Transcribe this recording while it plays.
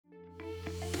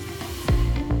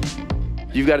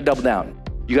you've got to double down.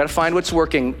 You got to find what's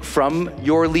working from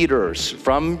your leaders,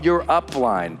 from your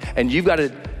upline, and you've got to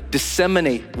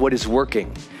disseminate what is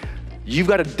working. You've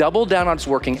got to double down on what's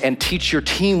working and teach your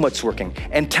team what's working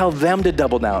and tell them to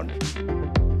double down.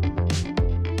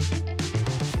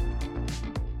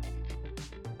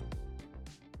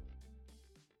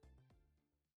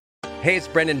 Hey, it's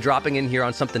Brendan dropping in here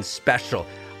on something special.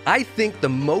 I think the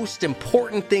most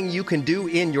important thing you can do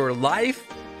in your life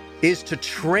is to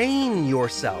train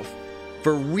yourself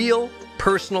for real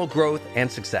personal growth and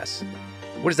success.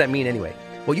 What does that mean anyway?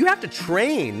 Well, you have to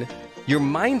train your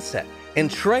mindset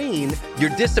and train your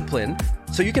discipline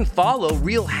so you can follow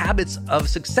real habits of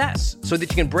success, so that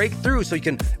you can break through, so you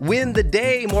can win the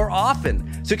day more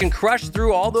often, so you can crush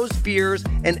through all those fears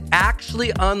and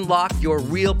actually unlock your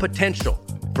real potential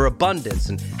for abundance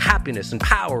and happiness and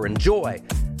power and joy.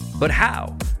 But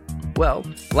how? Well,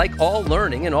 like all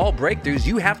learning and all breakthroughs,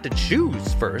 you have to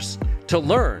choose first to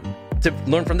learn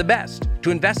from the best,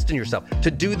 to invest in yourself,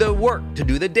 to do the work, to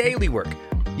do the daily work.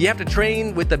 You have to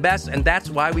train with the best, and that's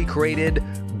why we created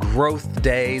Growth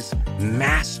Day's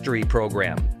Mastery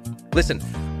Program. Listen,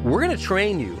 we're going to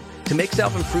train you to make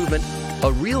self-improvement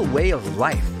a real way of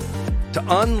life,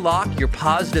 to unlock your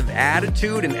positive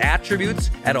attitude and attributes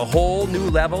at a whole new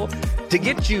level, to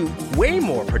get you way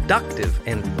more productive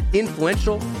and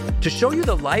influential, to show you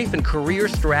the life and career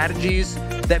strategies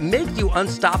that make you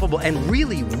unstoppable and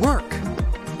really work.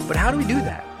 But how do we do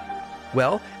that?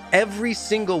 Well, every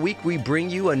single week we bring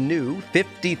you a new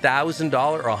 $50,000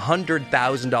 or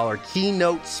 $100,000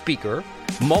 keynote speaker,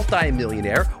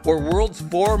 multimillionaire, or world's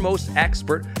foremost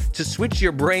expert to switch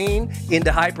your brain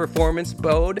into high performance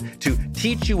mode, to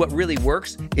teach you what really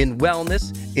works in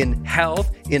wellness, in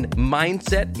health, in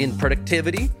mindset, in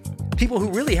productivity. People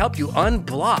who really help you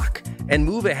unblock and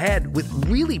move ahead with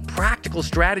really practical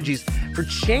strategies for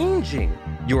changing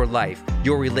your life,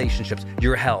 your relationships,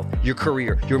 your health, your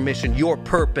career, your mission, your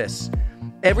purpose.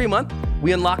 Every month,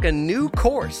 we unlock a new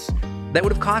course that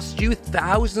would have cost you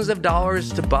thousands of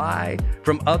dollars to buy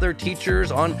from other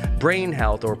teachers on brain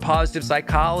health or positive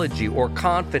psychology or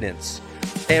confidence.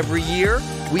 Every year,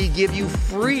 we give you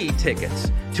free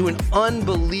tickets to an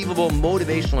unbelievable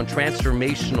motivational and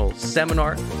transformational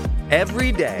seminar.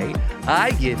 Every day,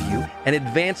 I give you an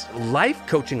advanced life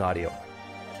coaching audio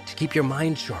to keep your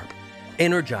mind sharp,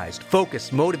 energized,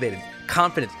 focused, motivated,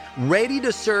 confident, ready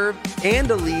to serve and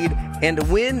to lead and to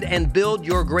win and build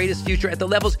your greatest future at the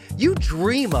levels you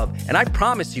dream of. And I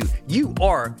promise you, you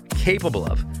are capable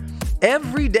of.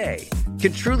 Every day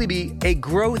can truly be a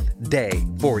growth day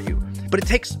for you. But it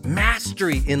takes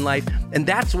mastery in life, and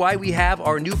that's why we have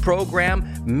our new program,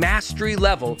 Mastery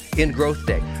Level in Growth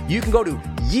Day. You can go to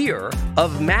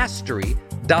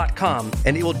yearofmastery.com,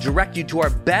 and it will direct you to our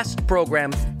best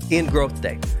program in Growth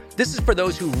Day. This is for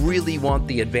those who really want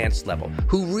the advanced level,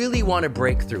 who really want to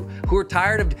break through, who are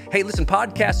tired of, hey, listen,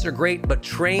 podcasts are great, but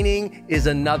training is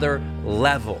another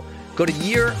level. Go to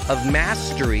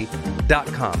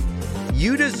yearofmastery.com.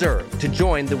 You deserve to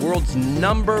join the world's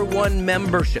 #1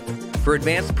 membership for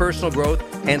advanced personal growth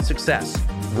and success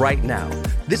right now.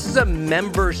 This is a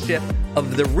membership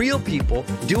of the real people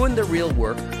doing the real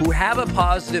work, who have a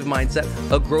positive mindset,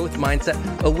 a growth mindset,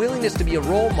 a willingness to be a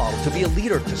role model, to be a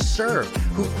leader, to serve,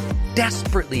 who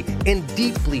desperately and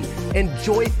deeply and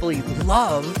joyfully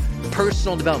love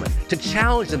personal development, to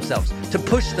challenge themselves, to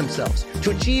push themselves,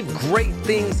 to achieve great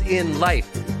things in life.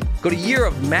 Go to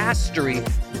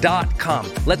yearofmastery.com.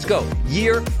 Let's go.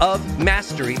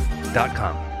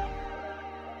 yearofmastery.com.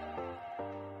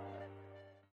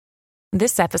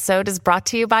 This episode is brought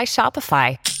to you by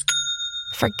Shopify.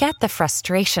 Forget the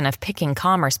frustration of picking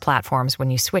commerce platforms when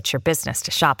you switch your business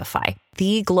to Shopify,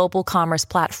 the global commerce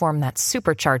platform that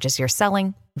supercharges your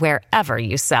selling wherever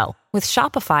you sell. With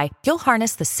Shopify, you'll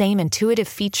harness the same intuitive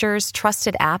features,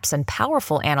 trusted apps, and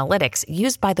powerful analytics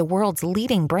used by the world's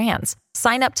leading brands.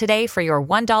 Sign up today for your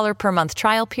 $1 per month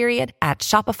trial period at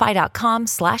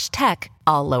shopify.com/tech,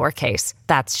 all lowercase.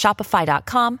 That's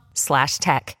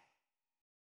shopify.com/tech.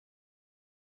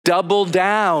 Double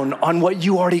down on what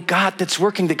you already got that's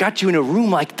working, that got you in a room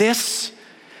like this.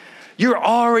 You're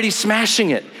already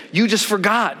smashing it. You just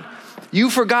forgot.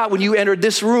 You forgot when you entered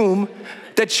this room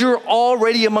that you're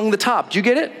already among the top. Do you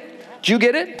get it? Do you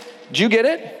get it? Do you get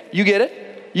it? You get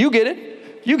it? You get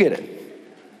it? You get it?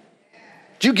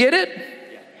 Do you get it?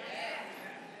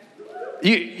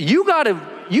 You gotta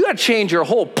change your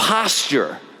whole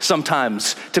posture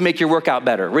sometimes to make your workout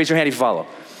better. Raise your hand if you follow.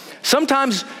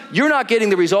 Sometimes you're not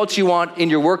getting the results you want in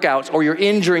your workouts, or you're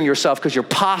injuring yourself because your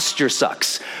posture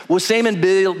sucks. Well, same in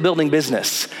building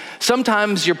business.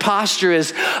 Sometimes your posture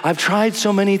is, I've tried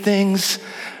so many things.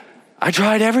 I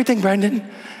tried everything, Brendan.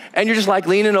 And you're just like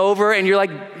leaning over and you're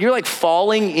like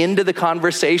falling into the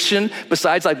conversation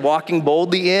besides like walking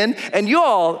boldly in. And you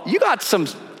got some,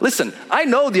 listen, I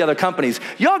know the other companies.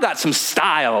 Y'all got some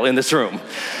style in this room.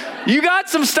 You got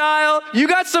some style, you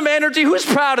got some energy. Who's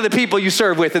proud of the people you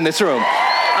serve with in this room?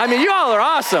 I mean, you all are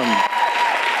awesome.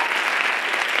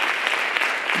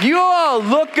 You all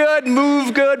look good,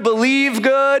 move good, believe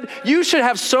good. You should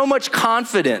have so much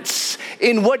confidence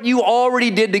in what you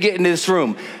already did to get into this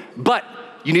room. But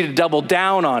you need to double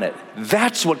down on it.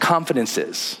 That's what confidence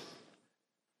is.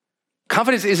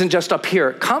 Confidence isn't just up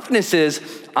here. Confidence is,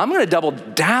 I'm gonna double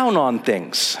down on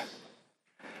things.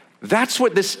 That's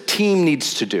what this team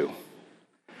needs to do.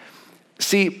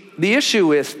 See, the issue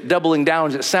with doubling down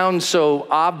is it sounds so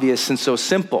obvious and so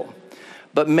simple.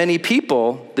 But many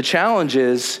people, the challenge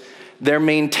is they're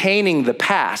maintaining the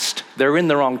past. They're in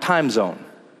the wrong time zone.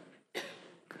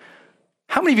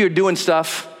 How many of you are doing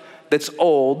stuff that's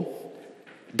old,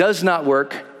 does not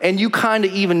work, and you kind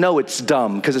of even know it's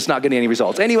dumb because it's not getting any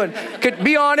results? Anyone, could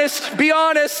be honest,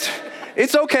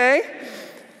 it's okay.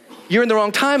 You're in the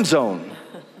wrong time zone.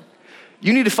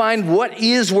 You need to find what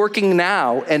is working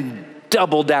now and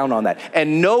double down on that.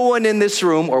 And no one in this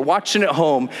room or watching at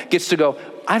home gets to go,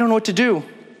 I don't know what to do,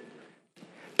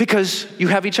 because you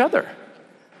have each other.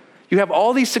 You have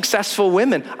all these successful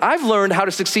women. I've learned how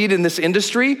to succeed in this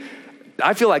industry,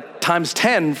 I feel like times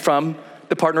 10 from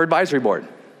the Partner Advisory Board.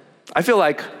 I feel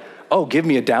like, oh, give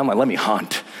me a downline, let me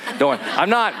hunt. I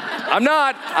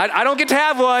don't get to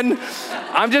have one.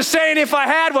 I'm just saying if I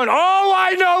had one, oh,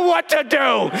 I know what to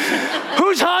do.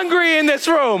 Who's hungry in this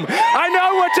room? I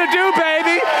know what to do,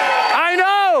 baby. I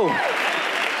know.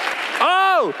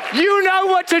 Oh, you know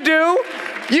what to do.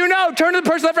 You know, turn to the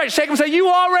person left, right, shake them and say, you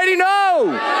already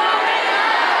know.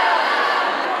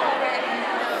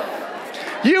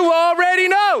 You already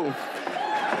know.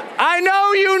 I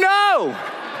know you know.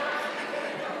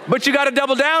 But you got to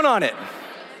double down on it.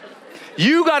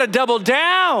 You got to double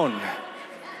down.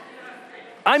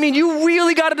 I mean, you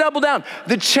really got to double down.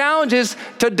 The challenge is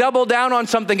to double down on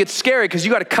something. It's scary because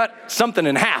you got to cut something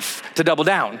in half to double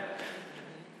down.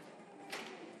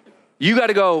 You got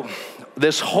to go,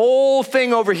 this whole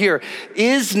thing over here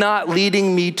is not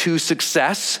leading me to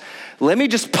success. Let me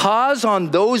just pause on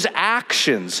those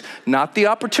actions, not the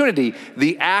opportunity,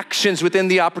 the actions within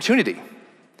the opportunity.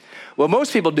 What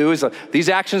most people do is these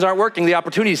actions aren't working, the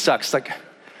opportunity sucks. Like,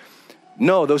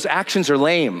 no, those actions are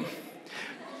lame.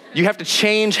 You have to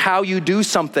change how you do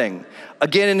something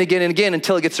again and again and again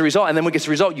until it gets the result. And then when it gets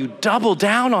the result, you double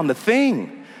down on the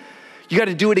thing. You got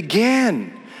to do it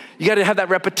again. You got to have that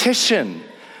repetition.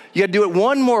 You got to do it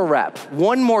one more rep,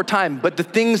 one more time, but the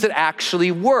things that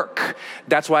actually work.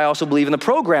 That's why I also believe in the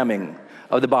programming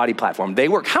of the Body platform. They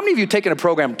work. How many of you have taken a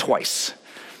program twice?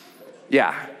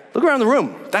 Yeah, look around the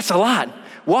room. That's a lot.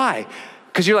 Why?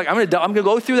 Because you're like, I'm gonna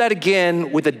go through that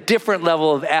again with a different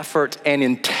level of effort and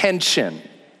intention,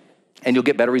 and you'll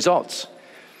get better results.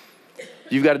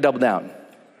 You've got to double down.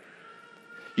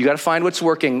 You got to find what's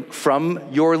working from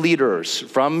your leaders,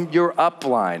 from your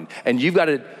upline, and you've got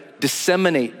to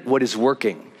disseminate what is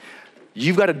working.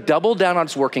 You've got to double down on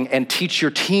what's working and teach your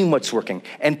team what's working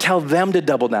and tell them to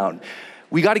double down.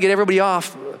 We got to get everybody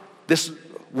off this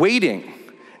waiting.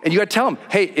 And you got to tell them,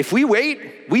 hey, if we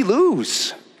wait, we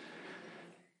lose.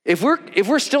 If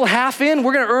we're still half in,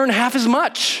 we're going to earn half as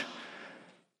much.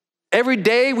 Every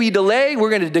day we delay, we're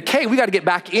going to decay. We got to get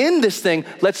back in this thing.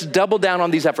 Let's double down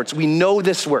on these efforts. We know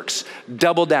this works.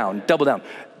 Double down, double down.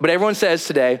 But everyone says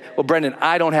today, well, Brendan,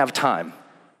 I don't have time.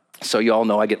 So you all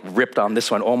know I get ripped on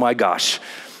this one. Oh my gosh,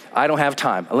 I don't have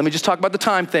time. Let me just talk about the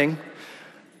time thing,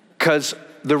 because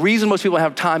the reason most people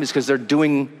have time is because they're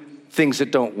doing things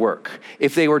that don't work.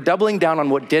 If they were doubling down on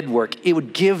what did work, it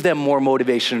would give them more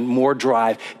motivation, more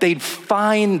drive. They'd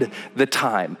find the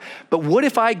time. But what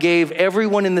if I gave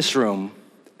everyone in this room,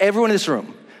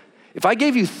 if I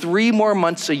gave you 3 more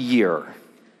months a year,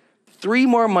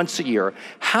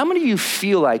 how many of you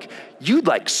feel like you'd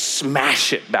like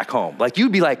smash it back home? Like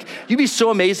you'd be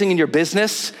so amazing in your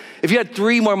business if you had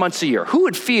 3 more months a year. Who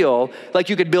would feel like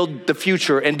you could build the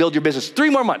future and build your business? 3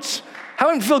 more months. How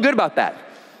many feel good about that?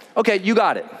 Okay, you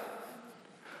got it.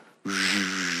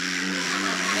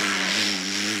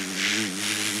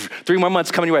 3 more months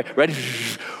coming your way. Ready?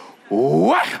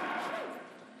 What?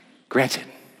 Granted.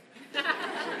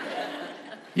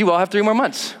 You all have 3 more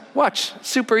months. Watch,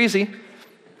 super easy.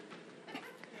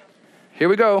 Here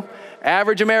we go.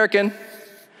 Average American,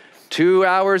 2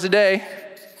 hours a day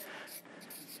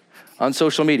on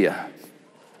social media.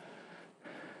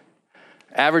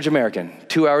 Average American,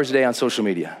 2 hours a day on social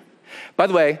media. By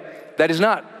the way, That is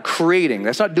not creating.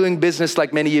 That's not doing business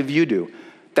like many of you do.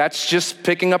 That's just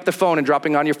picking up the phone and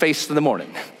dropping on your face in the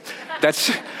morning. That's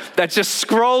just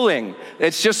scrolling.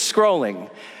 It's just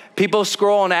scrolling. People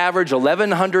scroll on average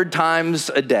 1,100 times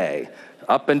a day,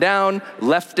 up and down,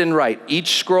 left and right.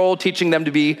 Each scroll teaching them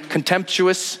to be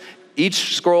contemptuous.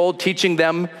 Each scroll teaching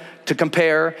them to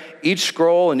compare. Each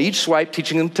scroll and each swipe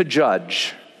teaching them to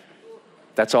judge.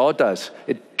 That's all it does.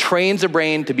 It trains the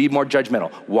brain to be more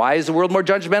judgmental. Why is the world more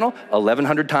judgmental?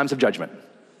 1,100 times of judgment.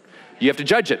 You have to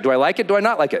judge it. Do I like it? Do I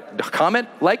not like it? Comment,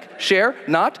 like, share,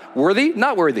 not, worthy,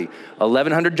 not worthy.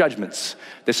 1,100 judgments.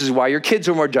 This is why your kids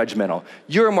are more judgmental.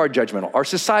 You're more judgmental. Our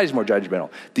society is more judgmental.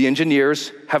 The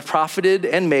engineers have profited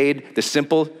and made the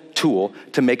simple tool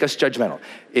to make us judgmental.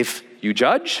 If you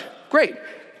judge, great.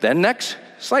 Then next,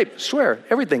 swipe, swear,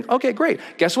 everything. Okay, great.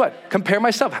 Guess what? Compare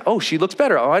myself. Oh, she looks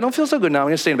better. Oh, I don't feel so good now. I'm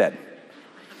gonna stay in bed.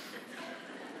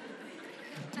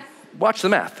 Watch the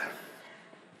math.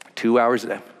 2 hours a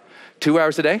day. 2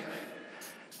 hours a day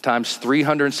times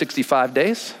 365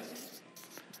 days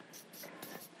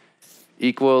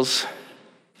equals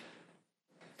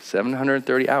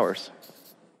 730 hours.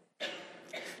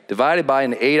 Divided by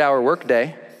an 8-hour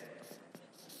workday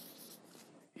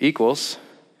equals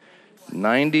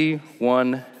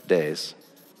 91 days.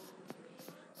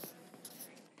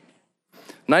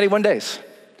 91 days.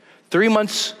 3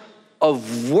 months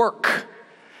of work.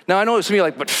 Now I know it's gonna be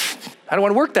like, but I don't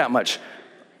wanna work that much.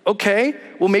 Okay,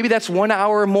 well maybe that's 1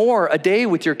 hour more a day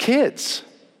with your kids.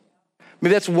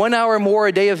 Maybe that's 1 hour more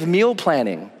a day of meal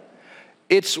planning.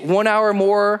 It's 1 hour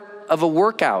more of a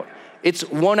workout. It's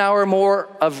 1 hour more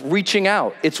of reaching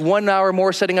out. It's 1 hour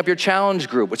more setting up your challenge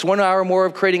group. It's 1 hour more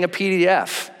of creating a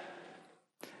PDF.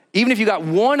 Even if you got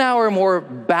 1 hour more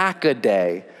back a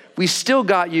day, we still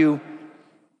got you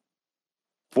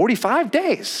 45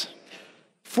 days.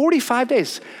 45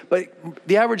 days. But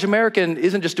the average American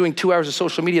isn't just doing 2 hours of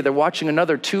social media, they're watching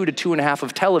another 2 to 2.5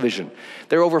 of television.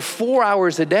 They're over 4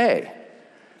 hours a day.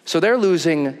 So they're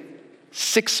losing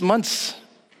 6 months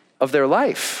of their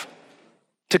life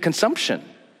to consumption.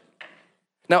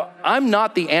 Now, I'm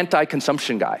not the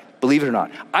anti-consumption guy, believe it or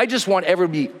not. I just want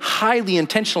everyone to be highly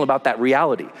intentional about that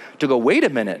reality. To go, wait a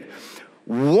minute,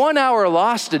 1 hour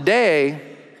lost a day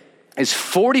is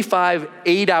 45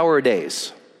 8-hour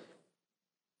days.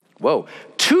 Whoa,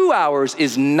 2 hours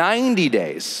is 90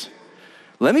 days.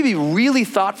 Let me be really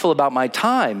thoughtful about my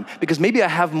time because maybe I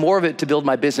have more of it to build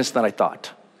my business than I thought.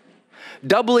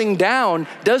 Doubling down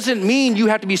doesn't mean you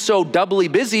have to be so doubly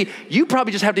busy. You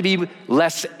probably just have to be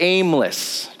less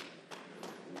aimless.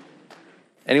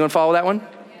 Anyone follow that one?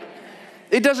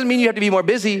 It doesn't mean you have to be more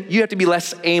busy. You have to be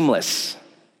less aimless.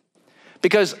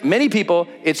 Because many people,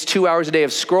 it's 2 hours a day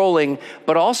of scrolling,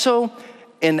 but also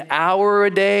an hour a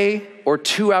day or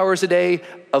 2 hours a day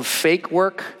of fake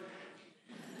work.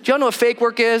 Do y'all know what fake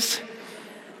work is?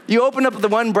 You open up the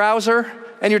one browser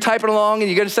and you're typing along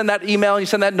and you gotta send that email and you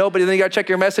send that note, but then you gotta check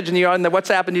your message and you're on the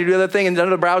WhatsApp and you do the other thing and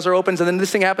another browser opens and then this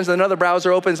thing happens and another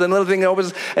browser opens and another thing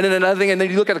opens and then another thing and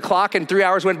then you look at the clock and 3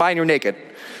 hours went by and you're naked.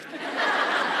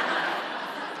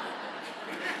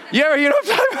 Yeah, you know what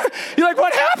I'm talking about? You're like,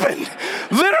 what happened?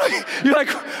 Literally, you're like,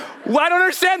 well, I don't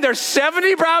understand. There's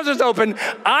 70 browsers open.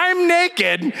 I'm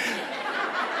naked.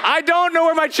 I don't know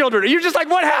where my children are. You're just like,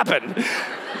 what happened?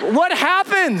 What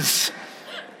happens?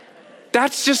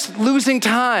 That's just losing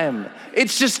time.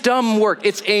 It's just dumb work.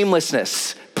 It's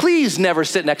aimlessness. Please never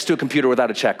sit next to a computer without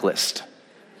a checklist.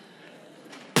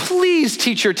 Please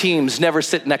teach your teams never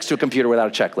sit next to a computer without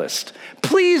a checklist.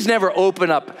 Please never open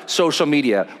up social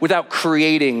media without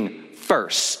creating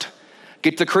first.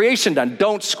 Get the creation done,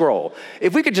 don't scroll.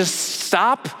 If we could just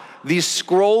stop these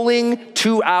scrolling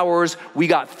 2 hours, we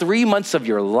got 3 months of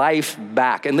your life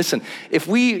back. And listen, if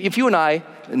you and I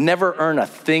never earn a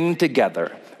thing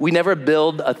together, we never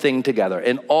build a thing together,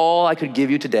 and all I could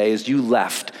give you today is you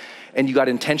left and you got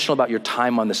intentional about your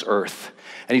time on this earth.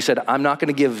 And you said, I'm not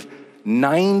gonna give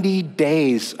 90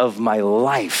 days of my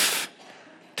life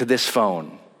to this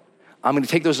phone. I'm gonna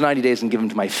take those 90 days and give them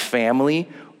to my family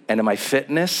and to my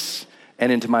fitness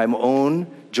and into my own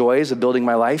joys of building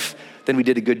my life. Then we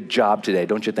did a good job today,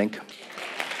 don't you think?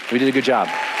 We did a good job.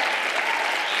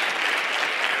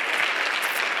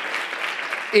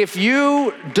 If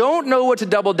you don't know what to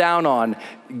double down on,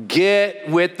 get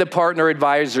with the partner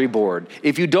advisory board.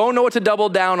 If you don't know what to double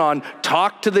down on,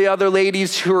 talk to the other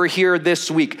ladies who are here this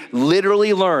week.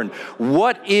 Literally learn,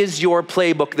 what is your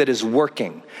playbook that is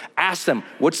working? Ask them,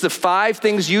 what's the 5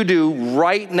 things you do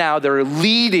right now that are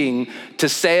leading to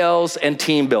sales and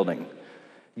team building?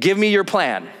 Give me your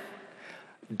plan.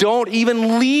 Don't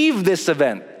even leave this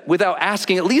event without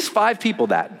asking at least 5 people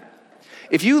that.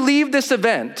 If you leave this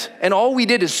event and all we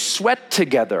did is sweat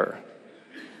together,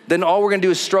 then all we're gonna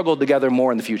do is struggle together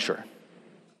more in the future.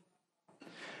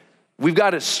 We've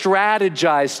got to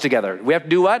strategize together. We have to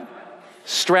do what?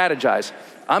 Strategize.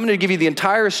 I'm gonna give you the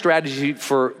entire strategy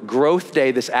for Growth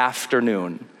Day this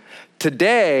afternoon.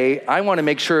 Today, I wanna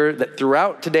make sure that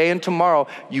throughout today and tomorrow,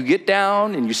 you get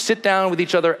down and you sit down with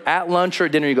each other at lunch or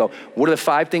at dinner, you go, what are the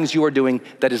 5 things you are doing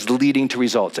that is leading to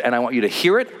results? And I want you to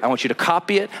hear it, I want you to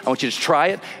copy it, I want you to try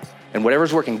it, and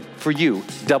whatever's working for you,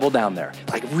 double down there.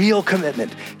 Like real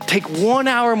commitment. Take 1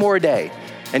 hour more a day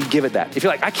and give it that. If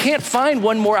you're like, I can't find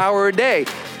 1 more hour a day,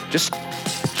 just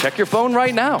check your phone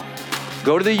right now.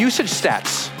 Go to the usage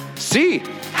stats. See,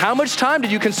 how much time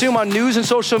did you consume on news and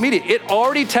social media? It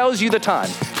already tells you the time.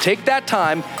 Take that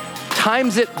time,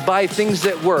 times it by things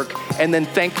that work, and then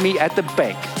thank me at the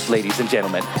bank, ladies and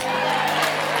gentlemen.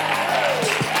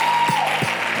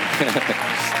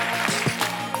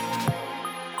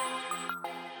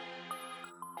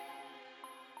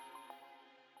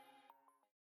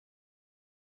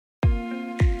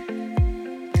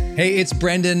 Hey, it's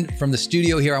Brendan from the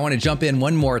studio here. I want to jump in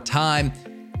one more time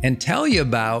and tell you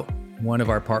about one of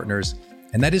our partners,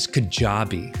 and that is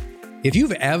Kajabi. If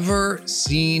you've ever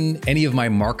seen any of my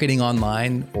marketing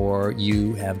online, or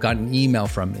you have gotten an email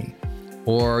from me,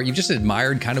 or you've just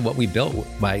admired kind of what we built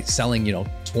by selling,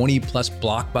 20 plus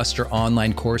blockbuster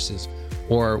online courses,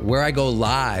 or where I go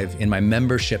live in my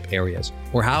membership areas,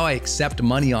 or how I accept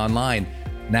money online,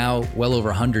 now well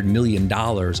over $100 million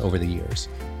over the years.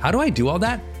 How do I do all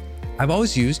that? I've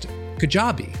always used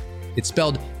Kajabi. It's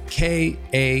spelled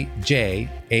Kajabi.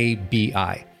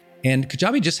 And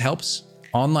Kajabi just helps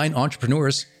online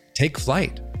entrepreneurs take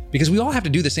flight, because we all have to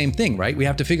do the same thing, right? We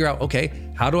have to figure out, okay,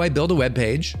 how do I build a web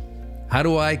page? How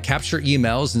do I capture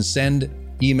emails and send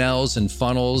emails and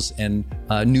funnels and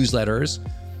newsletters?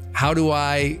 How do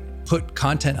I put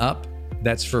content up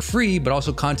that's for free, but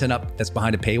also content up that's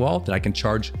behind a paywall that I can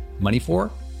charge money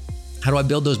for? How do I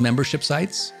build those membership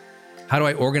sites? How do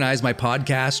I organize my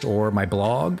podcast or my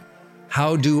blog?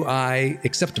 How do I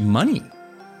accept money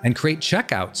and create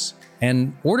checkouts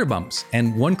and order bumps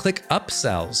and one-click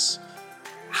upsells?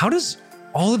 How does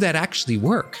all of that actually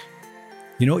work?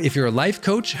 If you're a life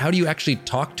coach, how do you actually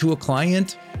talk to a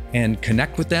client and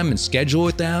connect with them and schedule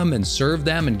with them and serve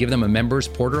them and give them a members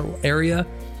portal area?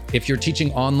 If you're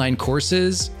teaching online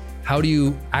courses, how do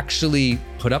you actually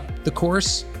put up the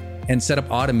course and set up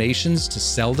automations to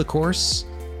sell the course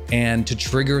and to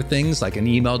trigger things like an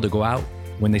email to go out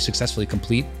when they successfully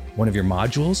complete one of your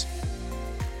modules?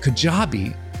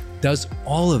 Kajabi does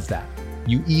all of that.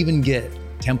 You even get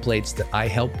templates that I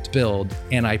helped build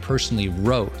and I personally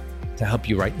wrote to help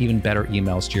you write even better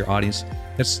emails to your audience.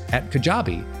 That's at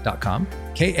kajabi.com,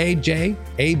 Kajabi.com.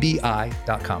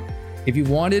 If you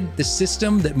wanted the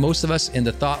system that most of us in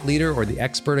the thought leader or the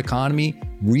expert economy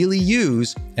really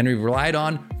use and we've relied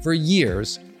on for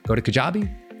years, go to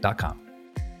kajabi.com.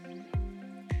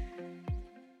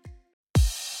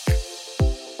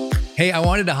 Hey, I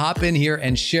wanted to hop in here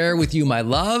and share with you my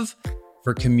love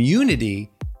for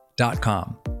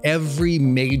Community.com. Every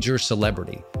major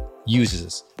celebrity uses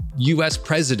this. US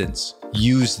presidents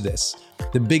use this.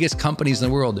 The biggest companies in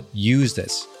the world use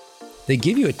this. They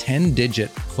give you a 10-digit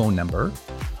phone number,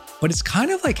 but it's kind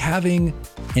of like having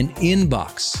an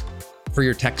inbox for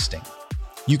your texting.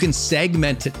 You can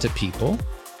segment it to people,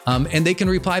 and they can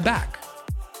reply back.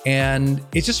 And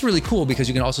it's just really cool because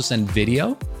you can also send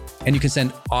video and you can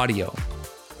send audio.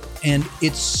 And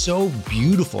it's so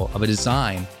beautiful of a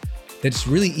design that it's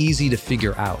really easy to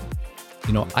figure out.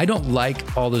 I don't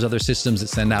like all those other systems that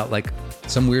send out like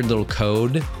some weird little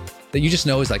code that you just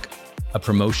know is like a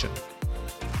promotion.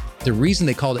 The reason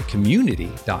they called it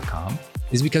Community.com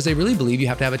is because they really believe you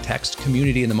have to have a text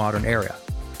community in the modern era.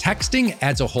 Texting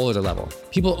adds a whole other level.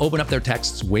 People open up their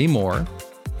texts way more.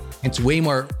 It's way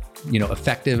more,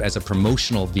 effective as a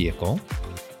promotional vehicle.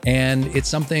 And it's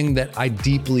something that I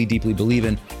deeply, deeply believe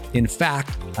in. In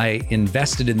fact, I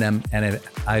invested in them and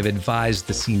I've advised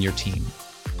the senior team.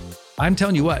 I'm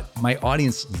telling you what, my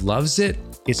audience loves it.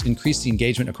 It's increased the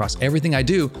engagement across everything I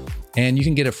do. And you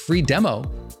can get a free demo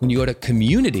when you go to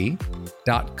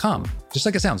community.com. Just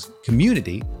like it sounds,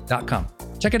 community.com.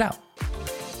 Check it out.